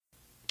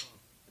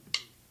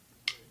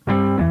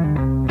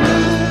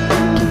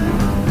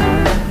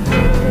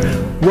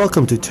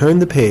welcome to Turn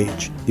the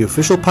Page, the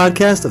official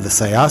podcast of the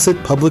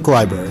Syosset Public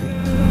Library.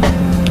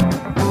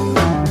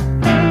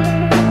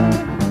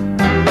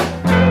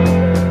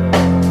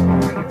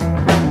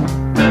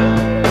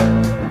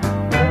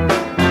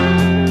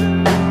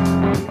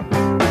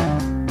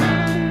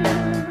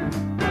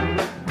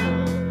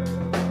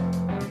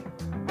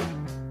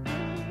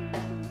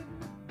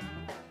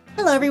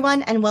 Hello,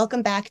 everyone, and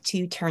welcome back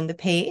to Turn the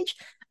Page.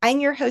 I'm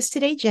your host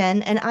today,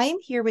 Jen, and I am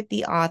here with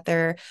the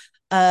author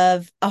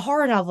of a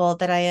horror novel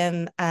that I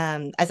am,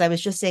 as I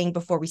was just saying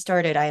before we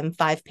started, I am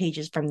 5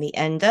 pages from the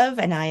end of,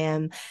 and I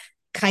am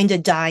kind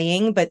of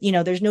dying, but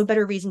there's no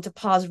better reason to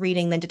pause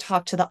reading than to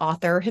talk to the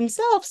author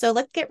himself. So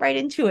let's get right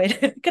into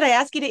it. Could I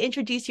ask you to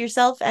introduce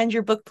yourself and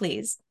your book,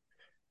 please?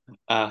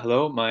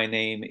 Hello, my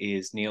name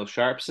is Neil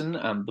Sharpson,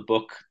 and the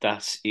book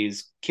that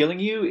is killing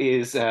you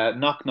is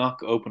Knock Knock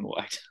Open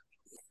Wide.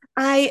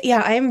 I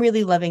am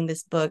really loving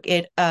this book.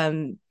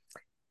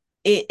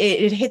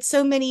 It hits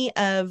so many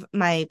of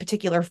my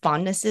particular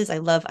fondnesses. I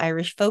love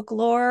Irish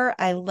folklore.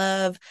 I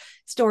love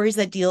stories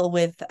that deal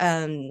with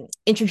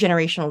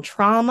intergenerational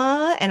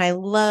trauma, and I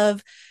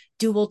love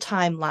dual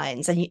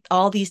timelines. And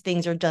all these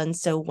things are done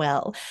so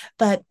well.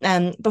 But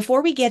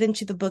before we get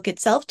into the book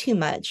itself too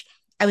much,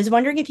 I was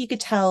wondering if you could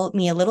tell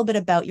me a little bit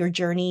about your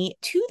journey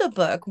to the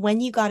book,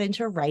 when you got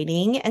into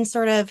writing, and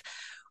sort of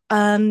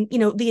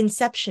the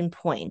inception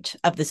point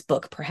of this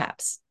book,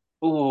 perhaps.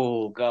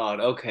 Oh God,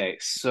 okay.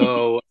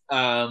 So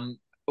when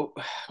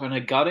I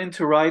got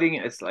into writing,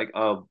 it's like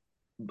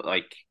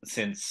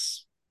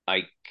since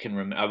I can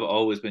remember, I've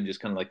always been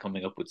just kind of like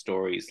coming up with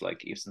stories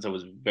like since I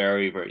was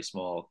very, very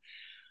small.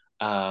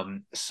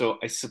 So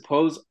I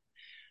suppose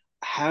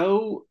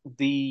how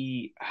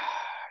the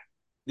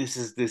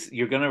this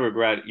you're gonna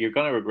regret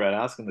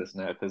asking this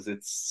now because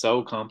it's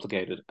so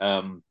complicated.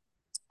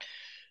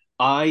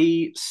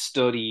 I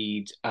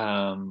studied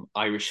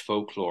Irish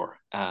folklore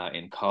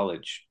in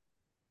college,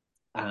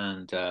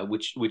 and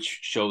which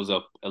shows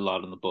up a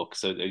lot in the book.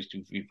 So if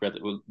you've read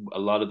it, well, a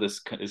lot of this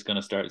is going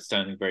to start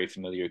sounding very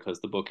familiar because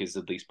the book is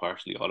at least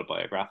partially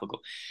autobiographical.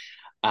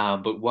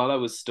 But while I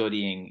was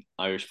studying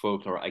Irish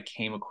folklore, I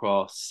came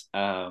across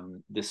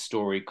this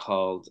story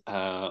called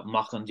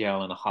Machan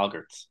Deal and a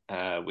Hoggart,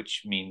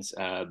 which means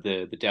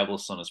the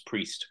devil's son is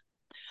priest,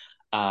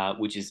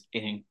 which is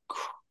an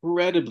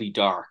incredibly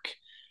dark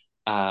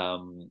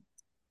um,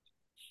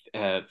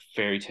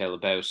 fairy tale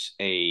about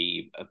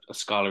a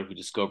scholar who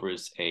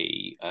discovers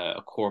a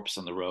corpse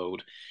on the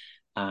road,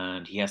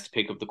 and he has to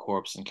pick up the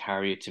corpse and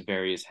carry it to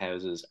various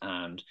houses,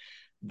 and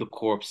the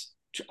corpse.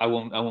 I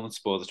won't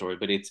spoil the story,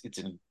 but it's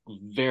a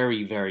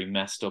very, very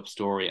messed up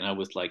story, and I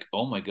was like,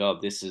 oh my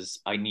God, this is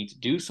I need to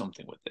do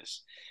something with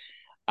this.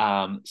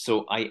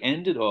 So I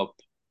ended up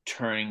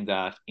turning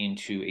that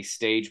into a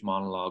stage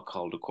monologue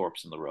called A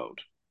Corpse on the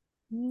Road,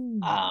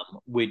 Mm.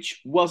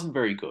 which wasn't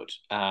very good.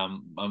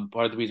 And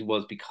part of the reason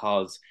was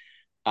because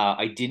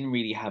I didn't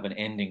really have an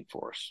ending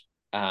for it.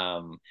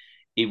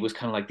 It was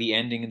kind of like the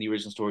ending in the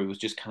original story was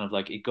just kind of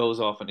like it goes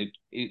off and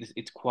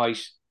it's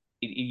quite.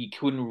 You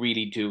couldn't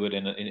really do it,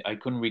 I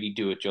couldn't really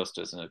do it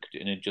justice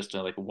just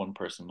like a one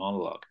person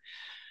monologue.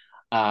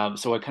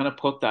 So I kind of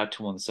put that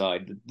to one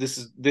side. This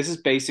is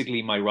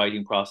basically my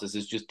writing process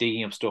is just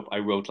digging up stuff I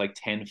wrote like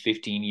 10,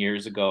 15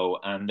 years ago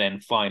and then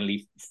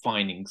finally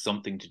finding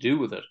something to do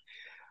with it.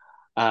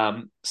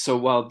 So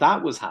while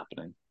that was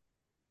happening,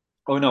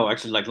 oh no,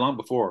 actually, like long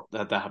before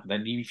that happened,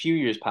 then a few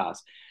years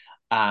passed,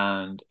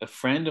 and a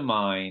friend of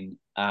mine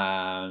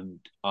and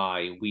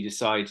we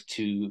decided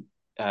to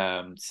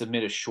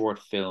submit a short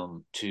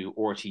film to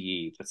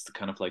RTE. That's the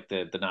kind of like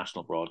the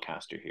national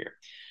broadcaster here,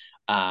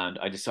 and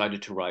I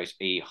decided to write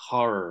a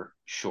horror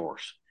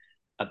short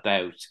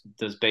about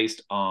that's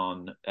based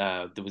on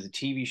there was a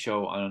TV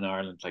show on in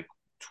Ireland like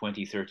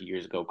 20, 30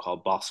 years ago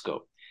called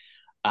Bosco,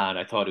 and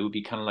I thought it would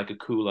be kind of like a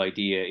cool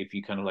idea if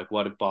you kind of like,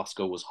 what if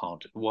Bosco was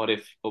haunted? What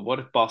if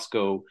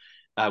Bosco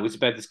was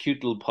about this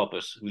cute little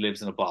puppet who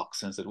lives in a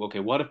box? And I said, okay,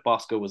 what if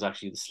Bosco was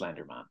actually the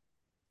Slender Man?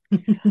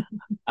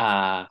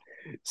 Uh,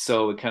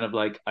 so it kind of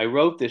like I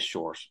wrote this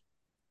short,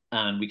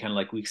 and we kind of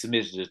like we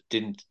submitted it,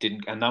 didn't,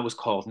 and that was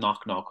called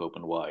Knock Knock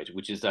Open Wide,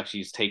 which is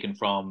actually is taken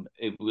from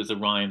it was a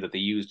rhyme that they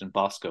used in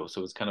Bosco.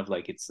 So it's kind of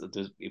like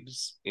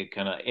it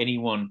kind of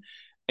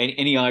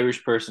any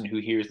Irish person who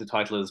hears the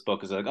title of this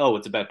book is like, oh,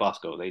 it's about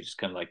Bosco. They just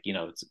kind of like,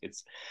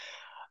 it's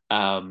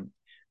um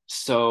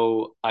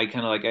so I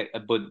kind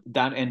of but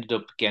that ended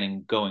up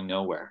getting going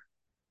nowhere.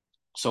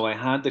 So I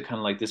had the kind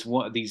of like this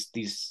one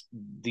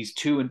these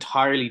two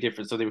entirely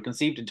different, so they were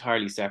conceived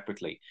entirely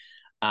separately.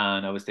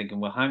 And I was thinking,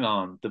 well, hang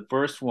on, the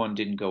first one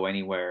didn't go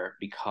anywhere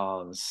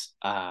because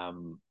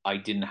I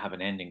didn't have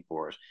an ending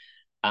for it,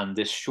 and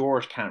this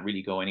short can't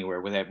really go anywhere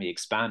without me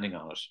expanding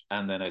on it.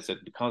 And then I said,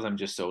 because I'm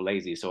just so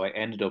lazy, so I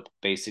ended up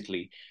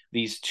basically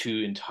these two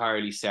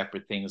entirely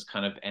separate things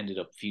kind of ended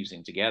up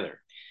fusing together.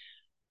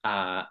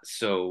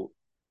 So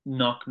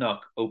Knock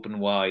Knock Open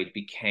Wide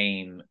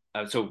became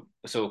so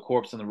A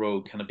Corpse on the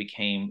Road kind of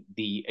became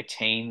the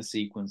attain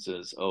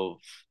sequences of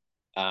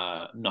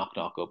Knock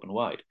Knock Open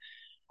Wide.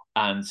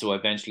 And so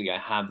eventually I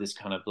had this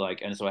kind of like,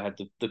 and so I had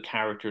the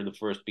character, the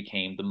first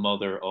became the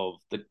mother of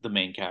the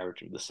main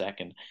character, the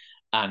second,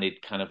 and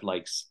it kind of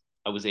like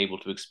I was able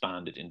to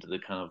expand it into the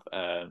kind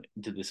of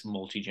into this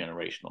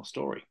multi-generational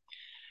story.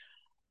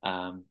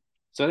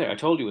 So there, I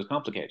told you it was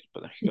complicated,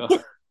 but there you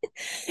go.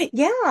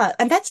 Yeah,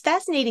 and that's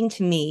fascinating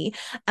to me,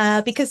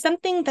 because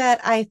something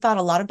that I thought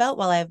a lot about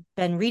while I've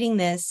been reading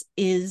this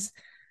is,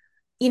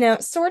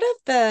 sort of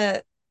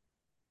the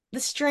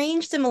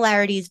strange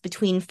similarities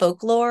between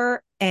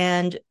folklore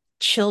and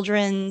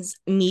children's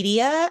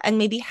media, and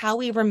maybe how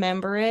we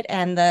remember it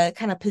and the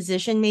kind of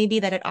position maybe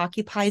that it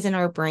occupies in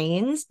our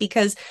brains.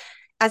 Because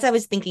as I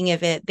was thinking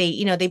of it,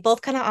 they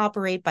both kind of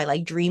operate by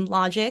like dream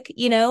logic,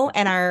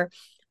 and our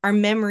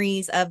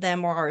memories of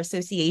them or our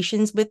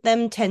associations with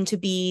them tend to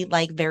be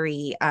like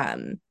very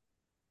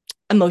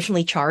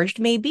emotionally charged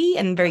maybe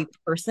and Yeah. very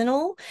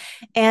personal.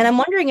 And I'm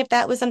wondering if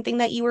that was something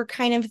that you were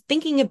kind of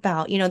thinking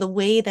about, the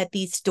way that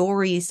these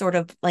stories sort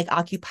of like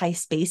occupy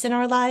space in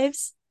our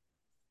lives.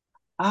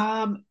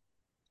 Um,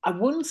 I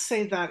wouldn't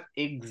say that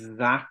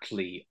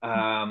exactly.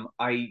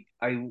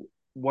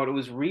 What it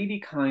was really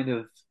kind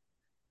of,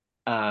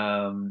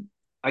 um,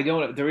 I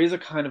don't know,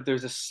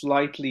 there's a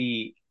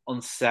slightly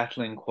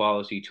unsettling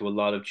quality to a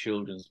lot of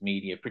children's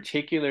media,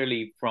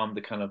 particularly from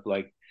the kind of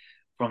like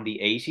from the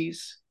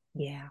 80s.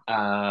 Yeah.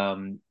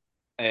 Um,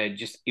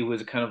 just it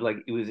was kind of like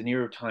it was an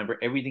era of time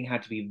where everything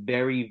had to be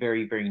very,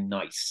 very, very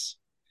nice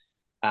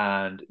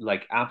and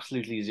like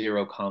absolutely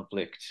zero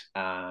conflict.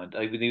 And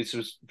I mean, this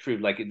was true.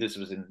 Like this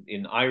was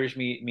in Irish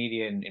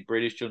media, in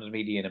British children's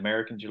media, in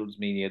American children's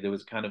media. There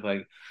was kind of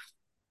like,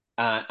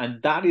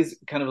 and that is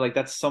kind of like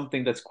that's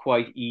something that's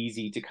quite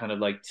easy to kind of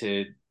like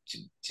to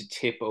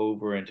tip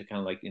over into kind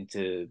of like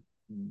into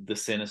the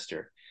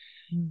sinister.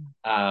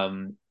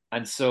 Mm.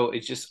 And so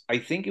it's just I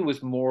think it was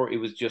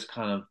just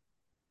kind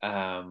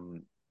of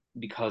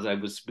because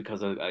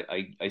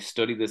I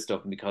studied this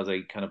stuff and because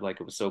I kind of like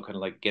it was so kind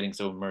of like getting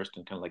so immersed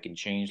in kind of like in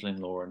changeling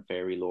lore and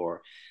fairy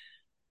lore,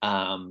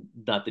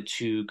 that the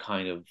two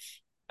kind of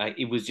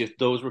it was just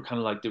those were kind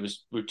of like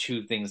were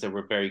two things that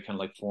were very kind of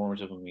like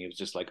formative of me. It was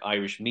just like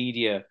Irish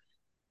media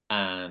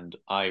and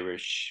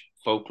Irish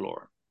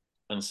folklore,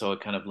 and so it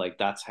kind of like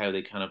that's how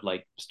they kind of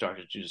like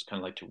started to just kind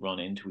of like to run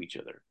into each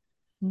other.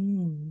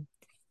 Mm.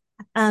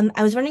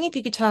 I was wondering if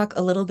you could talk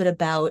a little bit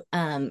about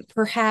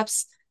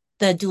perhaps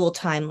the dual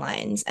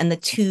timelines and the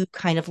two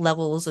kind of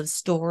levels of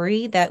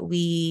story that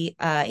we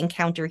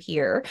encounter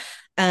here.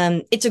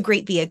 It's a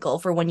great vehicle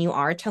for when you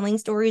are telling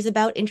stories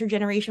about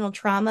intergenerational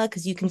trauma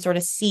because you can sort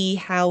of see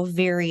how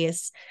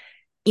various,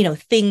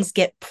 things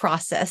get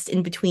processed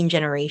in between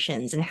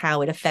generations and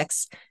how it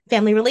affects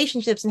family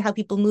relationships and how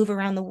people move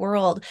around the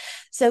world.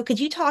 So could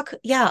you talk,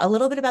 yeah, a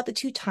little bit about the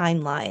two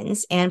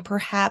timelines and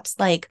perhaps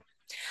like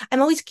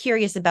I'm always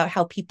curious about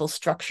how people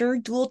structure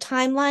dual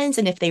timelines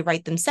and if they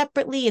write them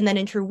separately and then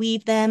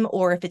interweave them,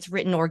 or if it's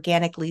written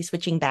organically,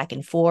 switching back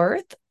and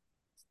forth.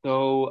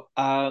 So,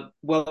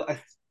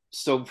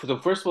 so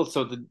first of all,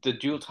 so the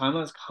dual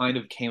timelines kind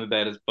of came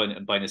about as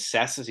by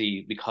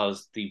necessity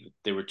because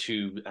there were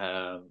two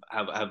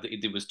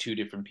there was two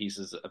different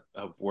pieces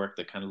of work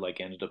that kind of like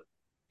ended up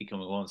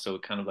becoming one. So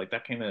it kind of like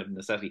that came out of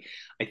necessity.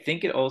 I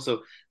think it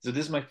also so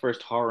this is my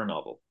first horror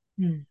novel,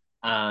 Hmm.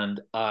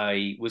 and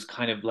I was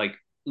kind of like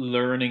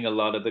learning a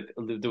lot of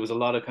there was a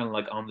lot of kind of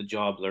like on the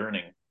job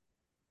learning,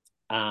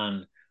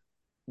 and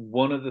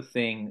one of the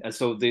thing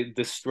so the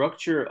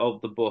structure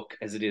of the book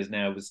as it is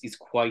now is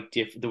quite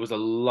different. There was a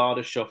lot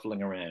of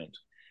shuffling around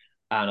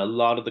and a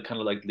lot of the kind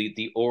of like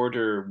the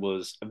order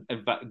was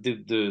in fact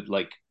the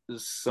like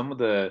some of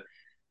the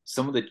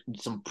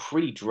some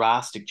pretty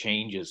drastic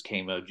changes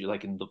came out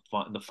like in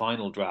the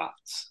final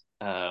drafts,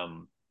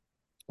 I'll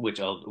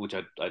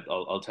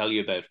tell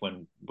you about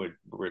when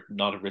we're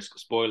not at risk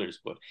of spoilers,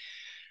 but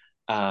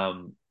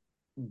um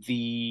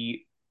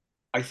the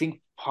I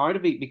think part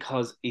of it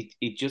because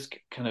it just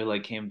kind of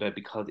like came about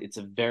because it's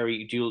a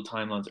very dual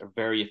timelines are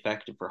very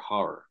effective for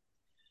horror.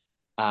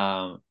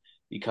 Um,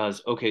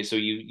 because okay, so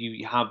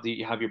you have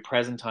your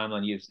present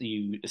timeline.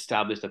 You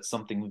establish that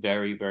something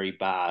very very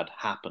bad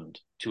happened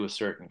to a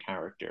certain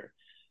character,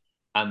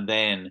 and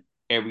then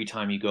every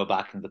time you go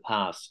back in the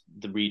past,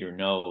 the reader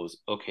knows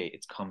okay,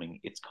 it's coming,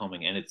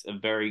 and it's a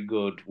very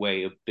good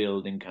way of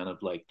building kind of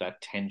like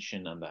that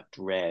tension and that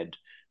dread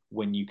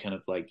when you kind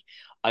of like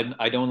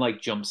I don't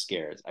like jump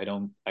scares. I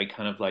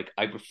kind of like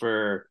I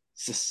prefer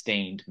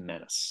sustained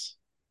menace.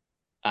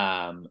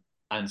 Um,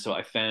 and so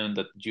I found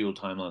that dual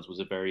timelines was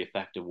a very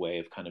effective way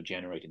of kind of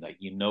generating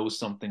that. You know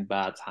something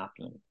bad's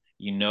happening.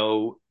 You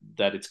know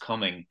that it's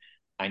coming,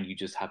 and you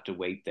just have to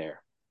wait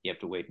there. You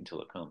have to wait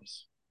until it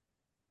comes.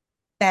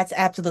 That's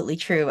absolutely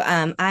true.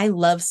 I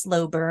love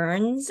slow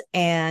burns,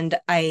 and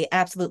I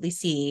absolutely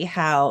see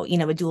how,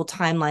 a dual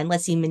timeline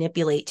lets you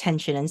manipulate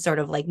tension and sort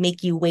of like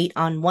make you wait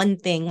on one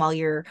thing while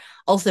you're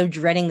also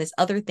dreading this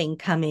other thing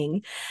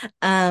coming.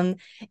 Um,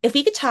 if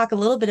we could talk a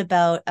little bit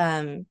about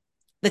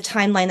the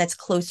timeline that's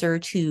closer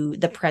to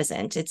the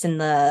present. It's in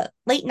the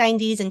late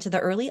 90s into the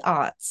early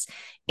aughts.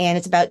 And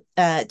it's about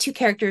two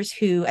characters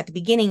who at the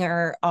beginning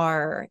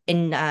are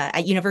in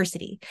at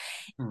university.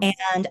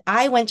 And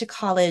I went to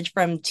college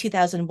from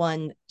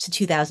 2001 to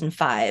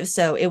 2005.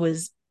 So it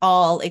was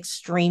all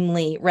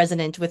extremely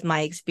resonant with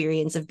my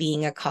experience of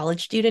being a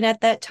college student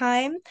at that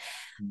time.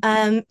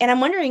 And I'm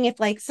wondering if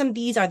like some of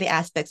these are the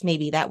aspects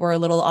maybe that were a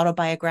little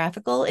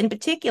autobiographical. In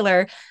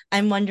particular,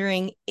 I'm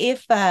wondering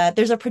if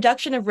there's a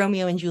production of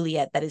Romeo and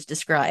Juliet that is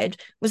described.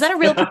 Was that a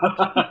real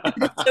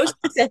so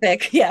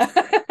specific? Yeah.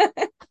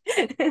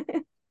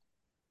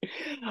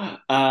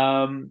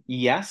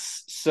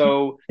 Yes.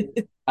 So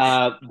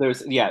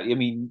there's I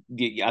mean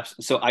yeah,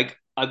 so I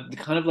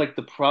kind of like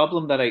the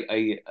problem that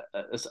a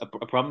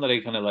problem that I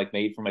kind of like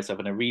made for myself,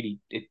 and I really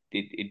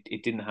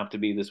it didn't have to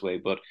be this way,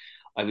 but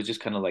I was just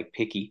kind of like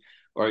picky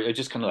or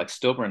just kind of like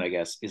stubborn, I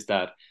guess, is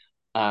that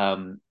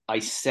I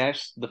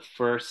set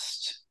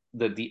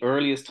the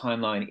earliest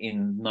timeline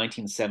in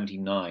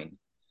 1979.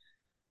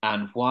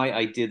 And why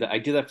I did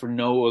that for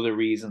no other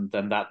reason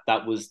than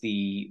that was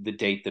the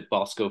date that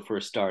Bosco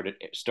first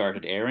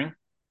started airing.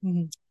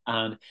 Mhm.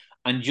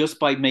 And just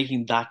by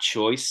making that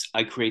choice,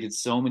 I created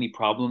so many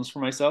problems for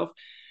myself,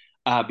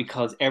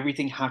 because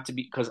everything had to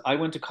be, because I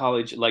went to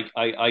college like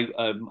I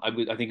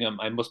think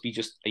I must be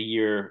just a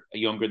year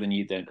younger than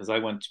you then, because I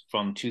went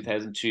from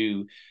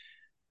 2002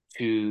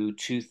 to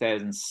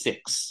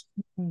 2006.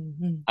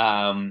 Mhm.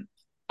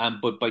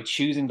 And but by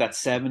choosing that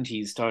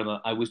 70s style,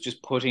 I was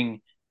just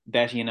putting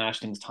Betty and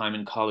Ashling's time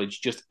in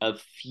college just a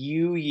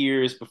few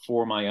years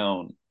before my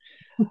own,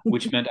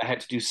 which meant I had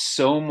to do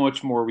so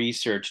much more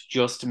research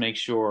just to make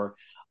sure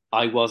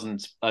I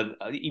wasn't,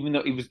 even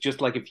though it was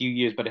just like a few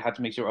years, but I had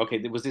to make sure,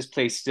 okay, was this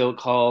place still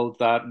called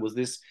that? Was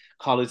this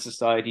college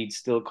society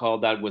still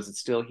called that? Was it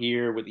still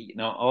here? With,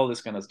 all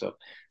this kind of stuff.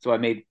 So I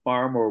made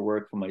far more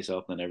work for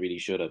myself than I really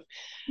should have.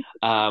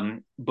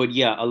 But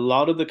yeah, a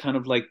lot of the kind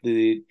of like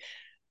the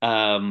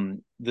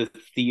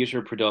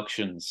theater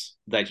productions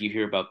that you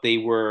hear about, they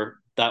were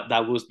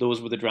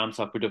those were the dram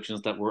stock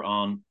productions that were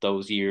on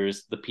those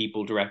years. The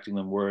people directing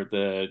them were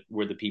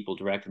the people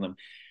directing them.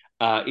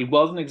 It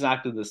wasn't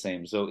exactly the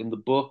same. So in the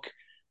book,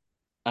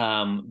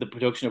 the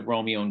production of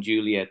Romeo and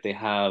Juliet, they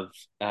have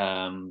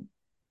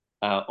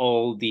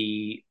all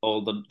the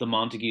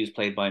Montagues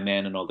played by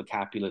men and all the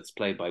Capulets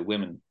played by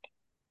women,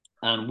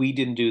 and we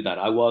didn't do that.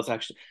 I was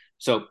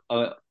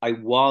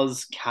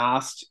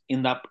cast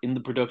in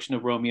the production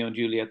of Romeo and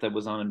Juliet that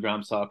was on in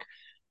Dramstock.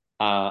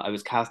 I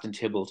was cast in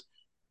Tybalt.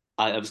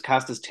 I was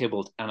cast as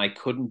Tybalt, and I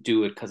couldn't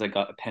do it because I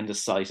got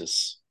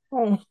appendicitis.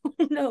 Oh,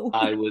 no.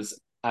 I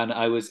was and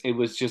I was it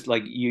was just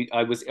like you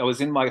I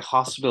was in my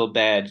hospital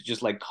bed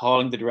just like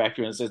calling the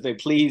director and says, they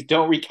please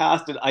don't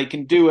recast it. I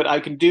can do it. I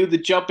can do the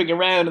jumping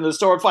around and the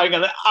sword fighting.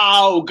 And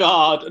oh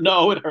God,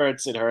 no, it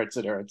hurts. It hurts.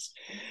 It hurts.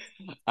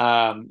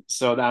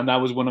 So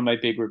that was one of my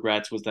big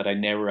regrets, was that I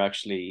never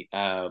actually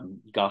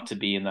got to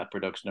be in that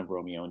production of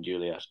Romeo and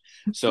Juliet.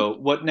 So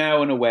what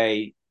now in a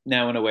way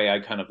I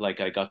kind of like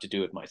I got to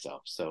do it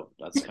myself. So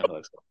that's kind of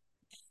like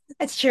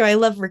That's true. I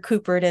love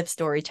recuperative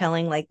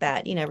storytelling like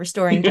that,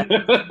 restoring time.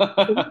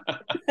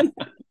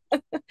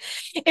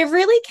 It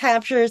really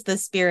captures the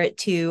spirit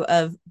too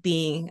of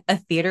being a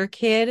theater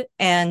kid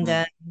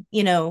and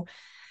you know,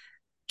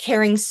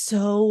 caring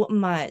so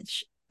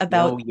much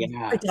about Oh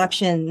yeah.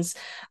 productions.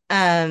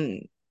 Um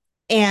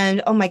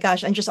and oh my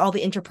gosh, and just all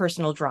the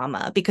interpersonal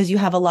drama because you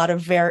have a lot of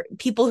very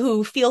people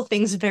who feel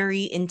things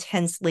very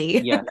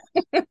intensely. Yes.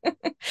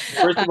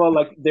 First of all,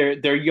 like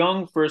they're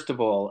young, first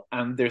of all,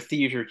 and they're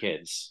theater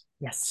kids.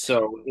 Yes.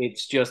 So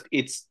it's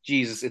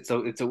Jesus.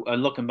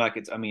 Looking back,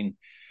 I mean,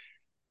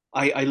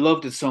 I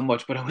loved it so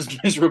much, but I was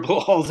miserable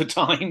all the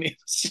time.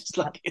 It's just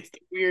like it's the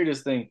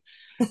weirdest thing.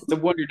 It's a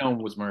wonder no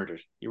one was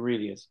murdered. It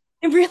really is.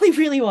 It really,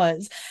 really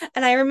was.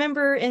 And I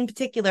remember in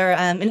particular,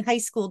 in high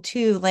school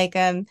too, like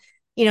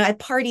at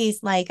parties,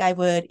 like I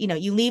would,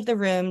 you leave the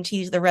room to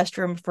use the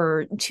restroom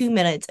for 2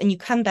 minutes and you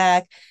come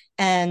back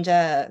and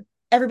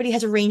everybody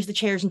has arranged the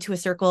chairs into a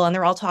circle and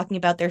they're all talking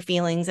about their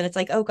feelings. And it's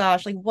like, oh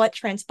gosh, like what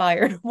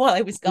transpired while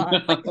I was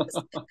gone? Like,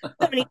 just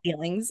so many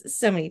feelings,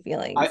 so many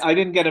feelings. I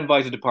didn't get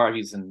invited to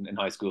parties in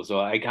high school, so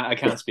I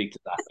can't speak to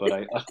that.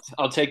 But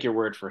I'll take your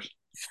word for it.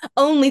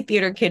 Only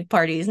theater kid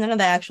parties, none of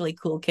the actually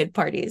cool kid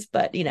parties,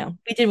 but we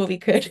did what we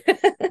could.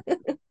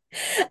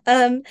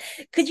 Um,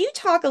 could you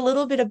talk a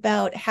little bit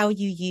about how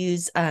you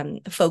use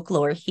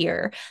folklore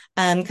here?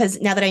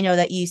 Because now that I know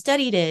that you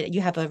studied it,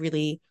 you have a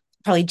really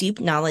probably deep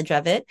knowledge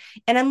of it.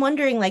 And I'm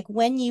wondering, like,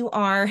 when you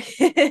are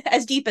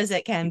as deep as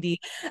it can be.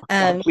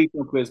 Oh, Um, please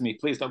don't quiz me.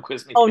 Please don't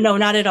quiz me. oh no,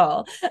 not at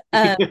all.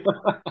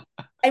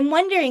 I'm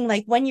wondering,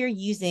 like, when you're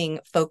using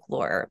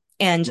folklore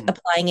and Hmm.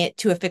 applying it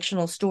to a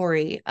fictional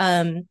story,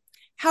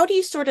 how do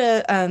you sort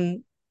of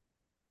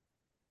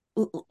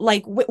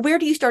like where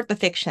do you start the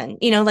fiction,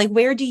 like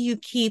where do you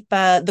keep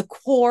the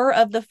core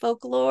of the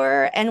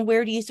folklore and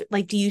where do you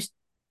like do you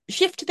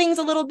shift things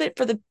a little bit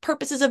for the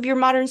purposes of your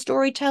modern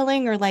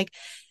storytelling or like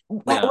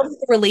what Yeah. is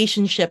the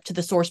relationship to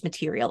the source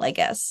material, I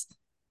guess?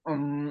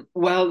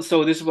 Well,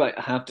 so this is what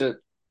I have to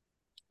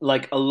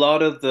like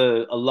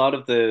I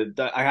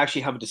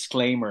actually have a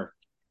disclaimer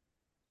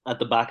at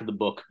the back of the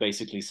book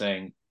basically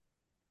saying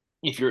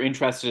if you're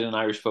interested in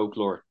Irish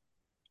folklore,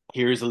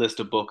 here's a list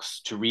of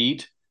books to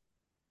read.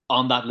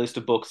 On that list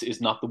of books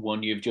is not the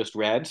one you've just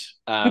read,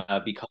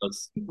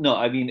 because no,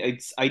 I mean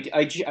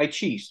I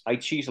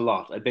cheat a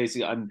lot.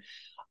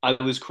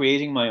 I was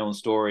creating my own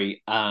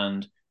story,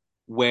 and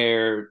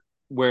where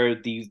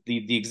the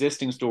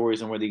existing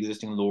stories and where the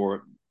existing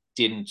lore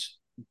didn't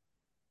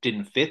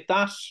didn't fit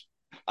that,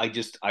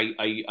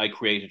 I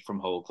created from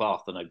whole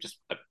cloth, and like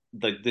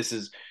this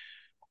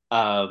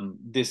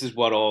is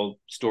what all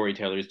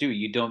storytellers do.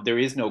 You don't There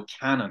is no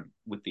canon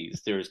with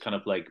these. There's kind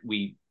of like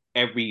we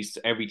every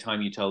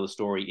time you tell the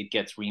story, it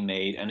gets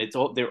remade, and it's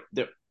all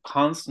they're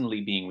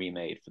constantly being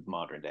remade for the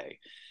modern day,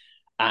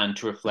 and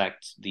to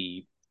reflect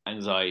the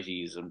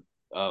anxieties and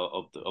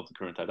of the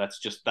current time.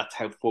 That's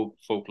how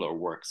folklore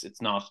works.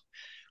 It's not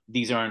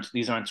these aren't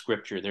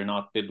scripture. They're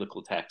not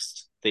biblical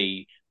texts.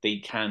 They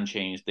can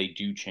change. They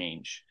do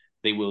change.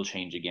 They will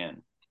change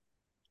again.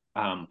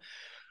 Um,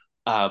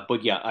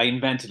 but yeah, I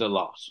invented a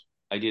lot.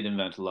 I did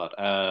invent a lot.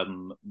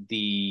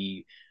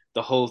 The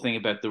whole thing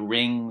about the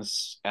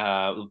rings,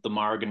 the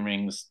Morgan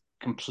rings,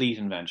 complete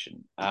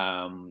invention.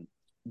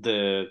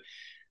 The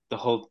the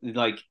whole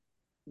like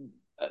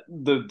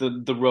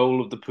the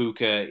role of the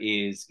puka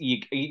is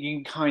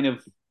you kind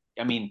of,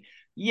 I mean,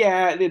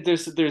 yeah,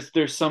 there's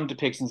some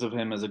depictions of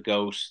him as a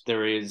goat.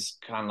 There is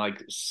kind of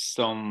like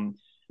some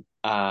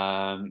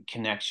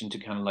connection to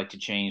kind of like to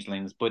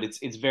changelings, but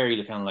it's very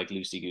kind of like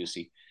loosey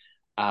goosey.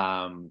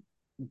 Um,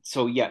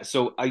 so yeah,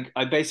 so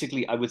I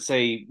basically I would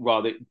say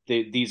rather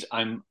these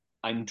I'm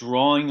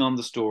drawing on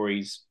the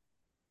stories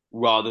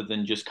rather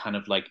than just kind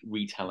of like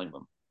retelling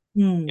them,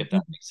 if Mm-hmm.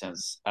 that makes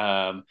sense.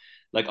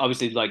 Like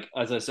obviously, like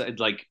as I said,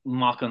 like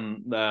Mock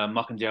and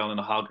Down and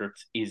the Hoggart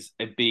is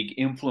a big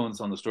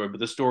influence on the story, but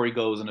the story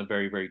goes in a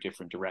very, very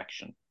different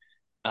direction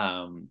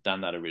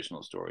than that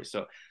original story.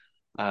 So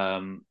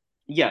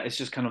yeah, it's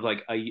just kind of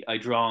like I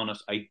draw on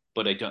it,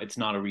 but I don't. It's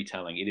not a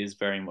retelling. It is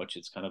very much.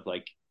 It's kind of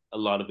like a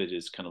lot of it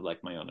is kind of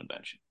like my own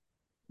invention.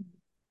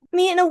 I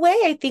mean, in a way,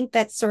 I think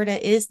that sort of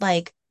is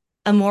like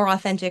a more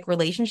authentic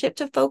relationship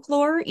to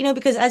folklore,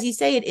 because as you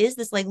say, it is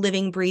this like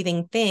living,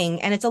 breathing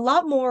thing. And it's a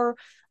lot more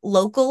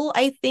local,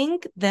 I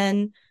think,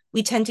 than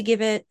we tend to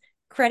give it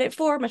credit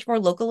for, much more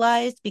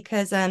localized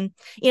because in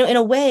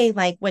a way,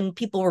 like when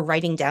people were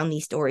writing down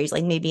these stories,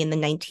 like maybe in the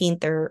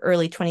 19th or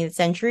early 20th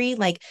century,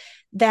 like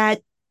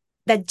that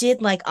that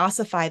did like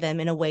ossify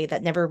them in a way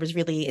that never was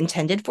really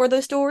intended for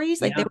those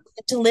stories. Like they Yeah, were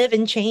meant to live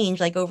and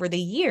change like over the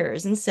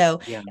years. And so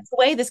yeah, in a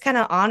way, this kind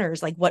of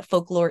honors like what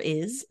folklore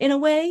is in a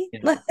way.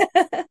 yeah.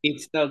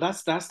 It's no,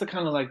 that's the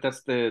kind of like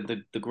that's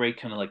the great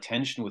kind of like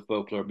tension with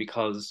folklore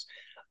because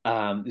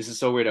this is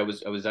so weird. I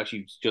was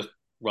actually just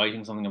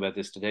writing something about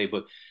this today,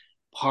 but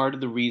part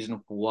of the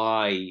reason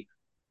why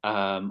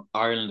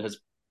Ireland has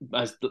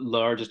the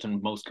largest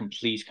and most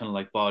complete kind of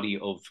like body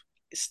of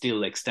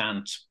still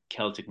extant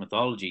Celtic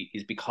mythology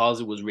is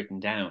because it was written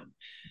down.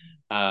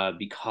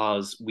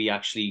 Because we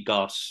actually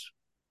got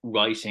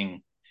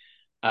writing,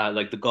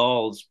 like the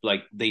Gauls,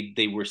 like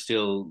they were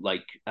still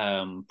like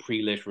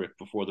pre-literate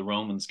before the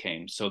Romans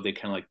came, so they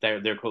kind of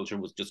like their culture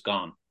was just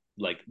gone.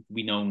 Like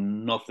we know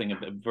nothing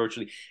about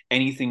virtually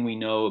anything we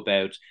know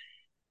about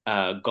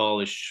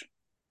Gaulish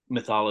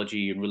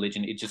mythology and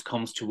religion. It just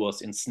comes to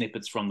us in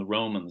snippets from the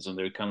Romans, and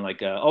they're kind of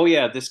like, oh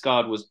yeah, this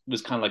god was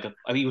kind of like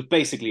I mean, he was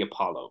basically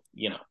Apollo,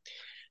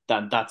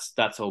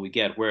 that's all we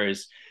get.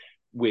 Whereas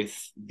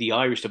with the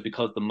Irish stuff,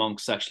 because the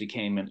monks actually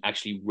came and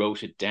actually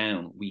wrote it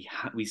down,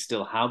 we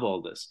still have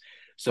all this.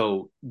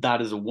 So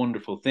that is a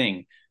wonderful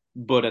thing.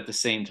 But at the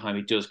same time,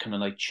 it does kind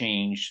of like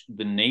change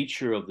the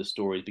nature of the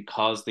stories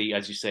because they,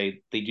 as you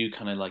say, they do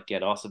kind of like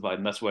get ossified,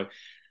 and that's why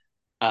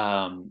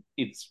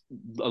it's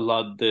a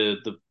lot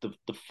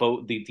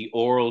the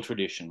oral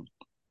tradition,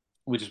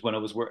 which is when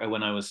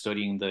I was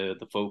studying the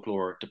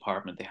folklore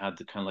department. They had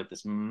the kind of like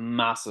this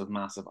massive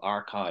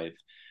archive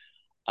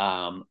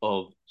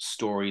of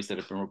stories that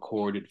have been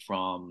recorded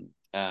from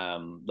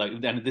like,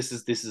 and this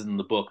is in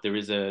the book. There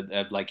is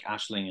a like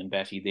Ashling and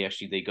Betty.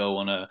 They go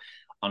on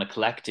a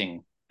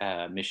collecting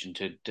mission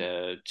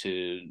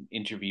to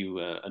interview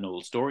an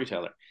old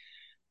storyteller,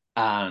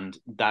 and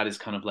that is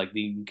kind of like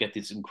you get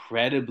this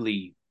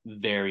incredibly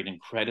varied,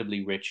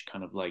 incredibly rich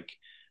kind of like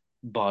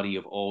body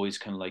of always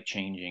kind of like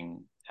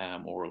changing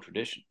oral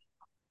tradition.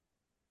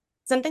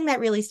 Something that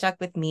really stuck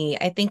with me,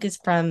 I think, is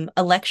from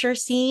a lecture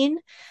scene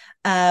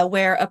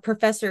where a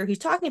professor who's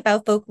talking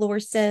about folklore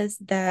says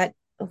that,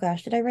 oh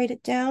gosh, did I write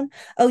it down?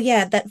 Oh,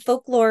 yeah, that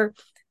folklore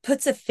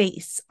puts a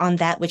face on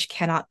that which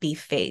cannot be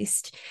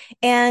faced.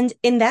 And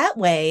in that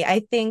way,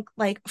 I think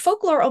like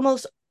folklore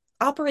almost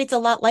operates a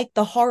lot like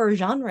the horror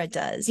genre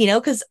does,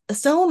 because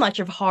so much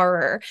of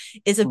horror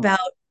is Hmm. about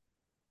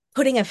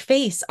putting a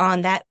face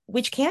on that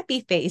which can't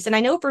be faced. And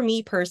I know for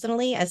me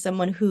personally, as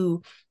someone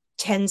who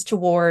tends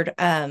toward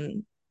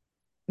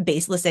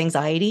baseless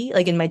anxiety,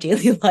 like in my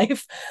daily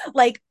life,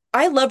 like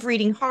I love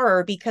reading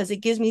horror because it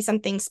gives me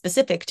something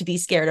specific to be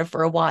scared of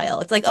for a while.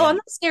 It's like, oh, I'm Yeah,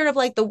 not scared of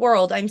like the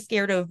world. I'm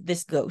scared of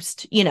this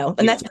ghost, and yeah.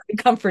 that's very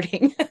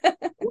comforting.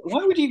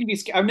 Why would you even be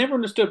scared? I've never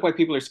understood why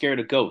people are scared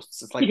of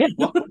ghosts. It's like, Yeah.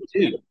 what would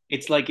it do?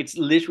 It's like, it's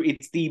literally,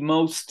 it's the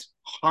most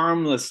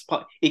harmless.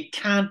 It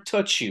can't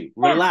touch you.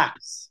 Yeah.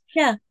 Relax.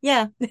 Yeah.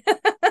 Yeah.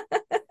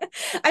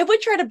 I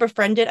would try to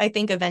befriend it, I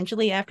think,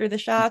 eventually after the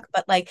shock,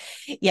 but like,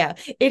 yeah,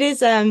 it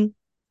is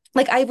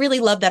like I really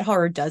love that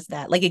horror does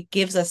that. Like it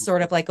gives us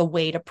sort of like a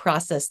way to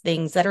process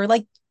things that are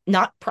like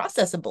not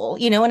processable,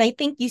 and I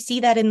think you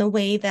see that in the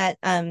way that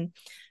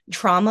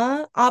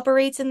trauma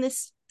operates in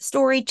this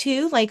story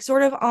too, like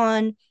sort of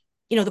on,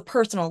 the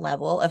personal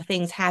level of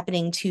things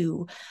happening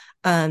to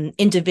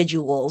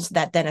individuals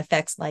that then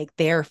affects like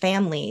their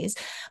families,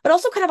 but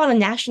also kind of on a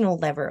national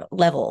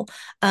level.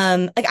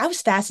 Like I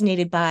was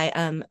fascinated by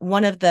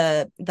one of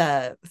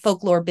the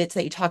folklore bits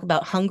that you talk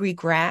about hungry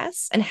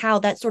grass and how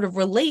that sort of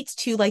relates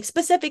to like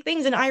specific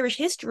things in Irish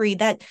history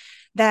that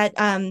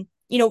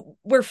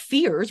where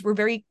fears were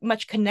very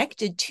much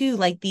connected to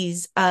like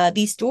these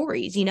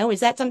stories. Is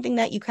that something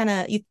that you kind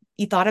of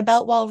you thought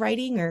about while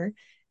writing or?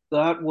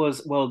 That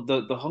was, well,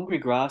 the hungry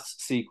grass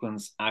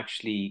sequence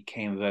actually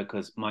came about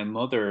because my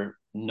mother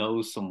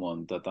knows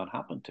someone that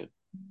happened to.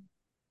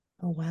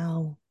 Oh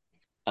wow.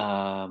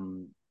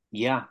 Um,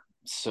 yeah,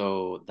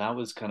 so that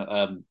was kind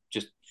of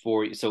just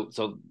for so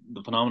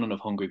the phenomenon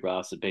of hungry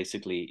grass is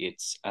basically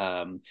it's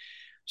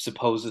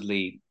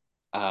supposedly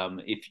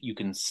if you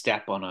can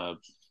step on a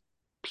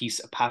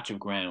patch of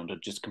ground, a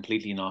just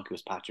completely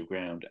innocuous patch of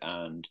ground,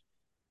 and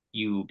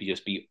you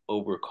just be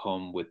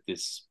overcome with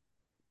this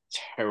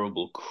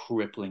terrible,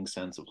 crippling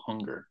sense of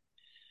hunger.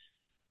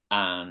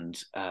 And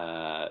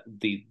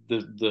the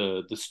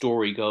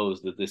story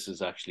goes that this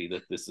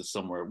is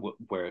somewhere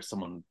where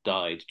someone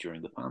died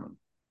during the famine.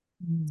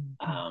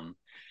 Mm-hmm. Um,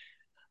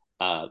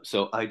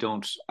 so I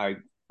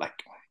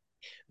like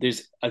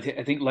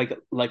I think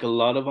like a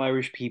lot of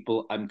Irish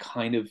people, I'm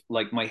kind of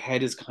like my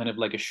head is kind of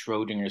like a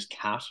Schrodinger's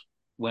cat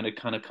when it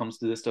kind of comes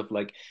to this stuff.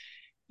 Like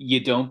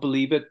you don't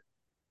believe it,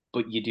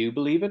 but you do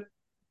believe it,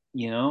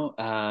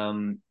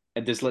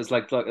 and this is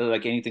like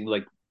anything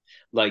like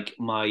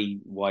my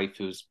wife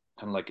who's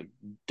kind of like a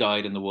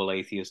died in the wool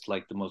atheist,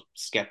 like the most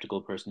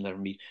skeptical person to ever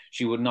meet.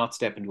 She would not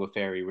step into a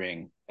fairy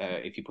ring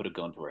if you put a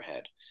gun to her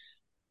head.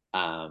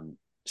 Um,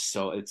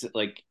 so it's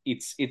like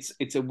it's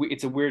a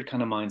weird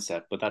kind of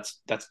mindset, but that's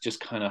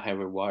just kind of how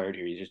we're wired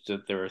here. You just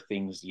that there are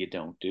things you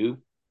don't do.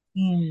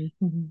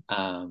 Mm-hmm.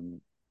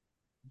 Um,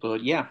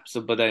 but yeah,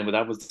 but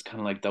that was kind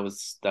of like that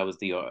was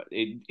the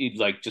it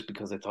like just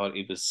because I thought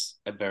it was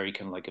a very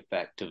kind of like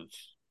effective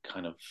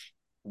kind of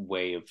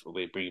way of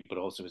bringing, but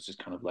also it's just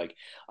kind of like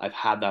I've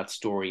had that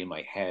story in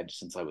my head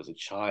since I was a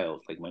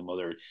child. Like my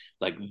mother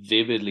like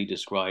vividly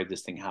described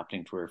this thing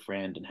happening to her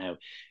friend and how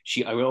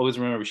I always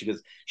remember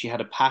she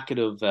had a packet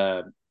of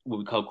what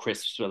we call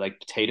crisps, but like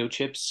potato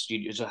chips.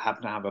 You just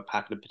happen to have a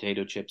packet of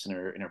potato chips in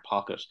her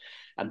pocket,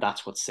 and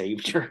that's what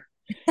saved her,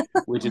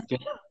 which is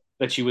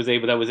that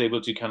was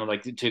able to kind of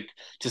like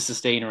to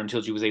sustain her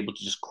until she was able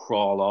to just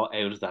crawl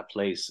out of that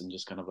place and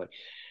just kind of like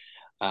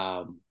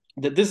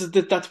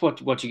that's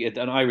what you get.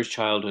 An Irish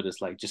childhood is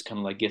like just kind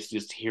of like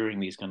just hearing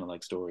these kind of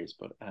like stories,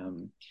 but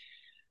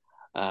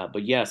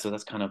yeah, so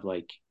that's kind of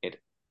like it.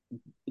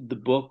 The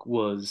book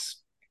was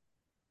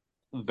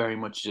very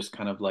much just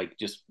kind of like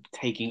just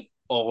taking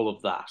all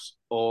of that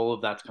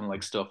kind of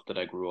like stuff that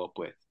I grew up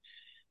with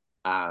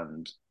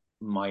and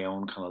my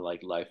own kind of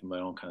like life and my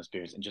own kind of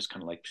experience and just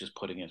kind of like just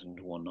putting it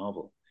into one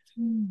novel.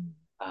 Mm.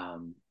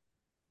 Um,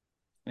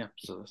 yeah,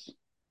 so that's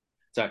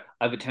sorry.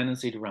 I have a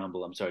tendency to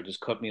ramble. I'm sorry.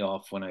 Just cut me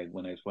off when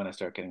I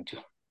start getting too.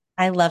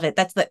 I love it.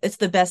 It's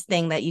the best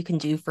thing that you can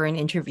do for an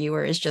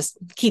interviewer is just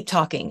keep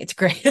talking. It's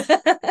great.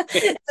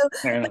 So,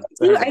 Fair but enough.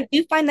 Fair enough. I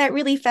do find that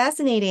really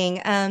fascinating.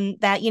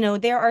 That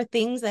there are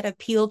things that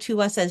appeal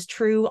to us as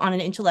true on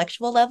an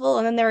intellectual level,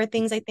 and then there are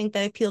things I think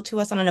that appeal to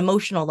us on an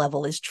emotional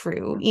level as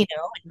true.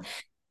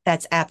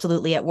 That's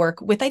absolutely at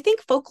work with I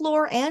think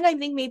folklore and I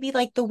think maybe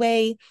like the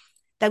way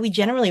that we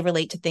generally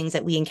relate to things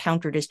that we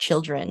encountered as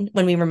children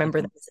when we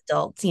remember them as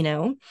adults.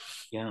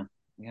 Yeah.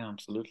 Yeah.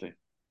 Absolutely.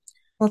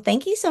 Well,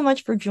 thank you so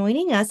much for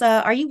joining us.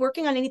 Are you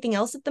working on anything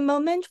else at the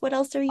moment? What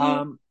else are you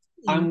Um,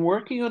 doing? I'm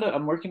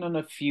working on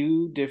a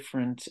few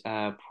different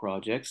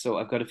projects. So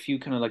I've got a few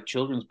kind of like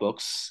children's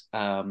books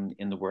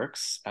in the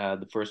works.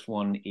 The first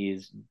one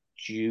is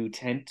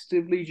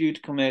tentatively due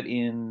to come out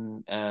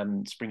in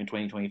spring of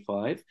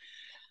 2025.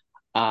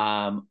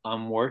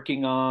 I'm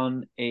working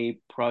on a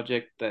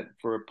project that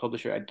for a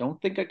publisher I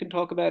don't think I can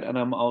talk about, and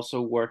I'm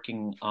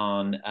working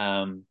on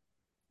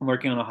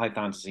a high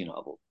fantasy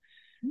novel.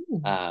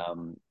 Ooh.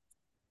 Um,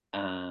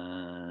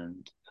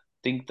 and I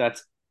think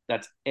that's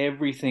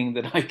everything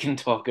that I can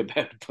talk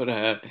about.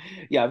 But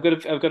yeah, I've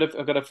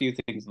got a few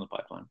things in the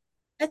pipeline.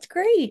 That's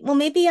great. Well,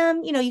 maybe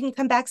you can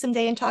come back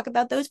someday and talk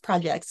about those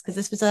projects because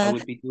this was I a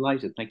would be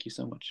delighted. Thank you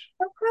so much.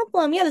 no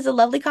problem. Yeah, this is a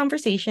lovely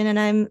conversation, and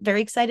I'm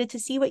very excited to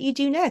see what you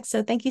do next.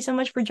 So thank you so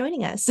much for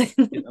joining us.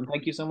 And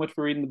thank you so much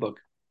for reading the book.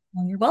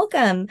 Well, you're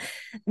welcome.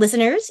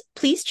 Listeners,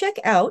 please check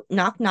out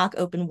Knock Knock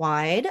Open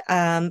Wide.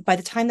 By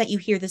the time that you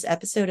hear this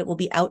episode, it will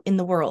be out in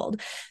the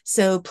world.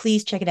 So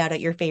please check it out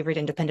at your favorite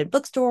independent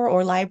bookstore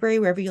or library,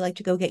 wherever you like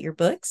to go get your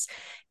books.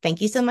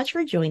 Thank you so much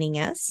for joining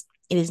us.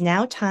 It is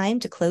now time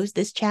to close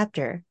this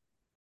chapter.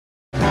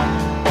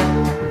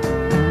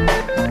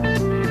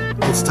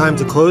 It's time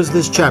to close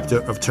this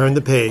chapter of Turn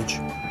the Page.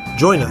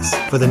 Join us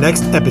for the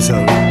next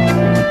episode.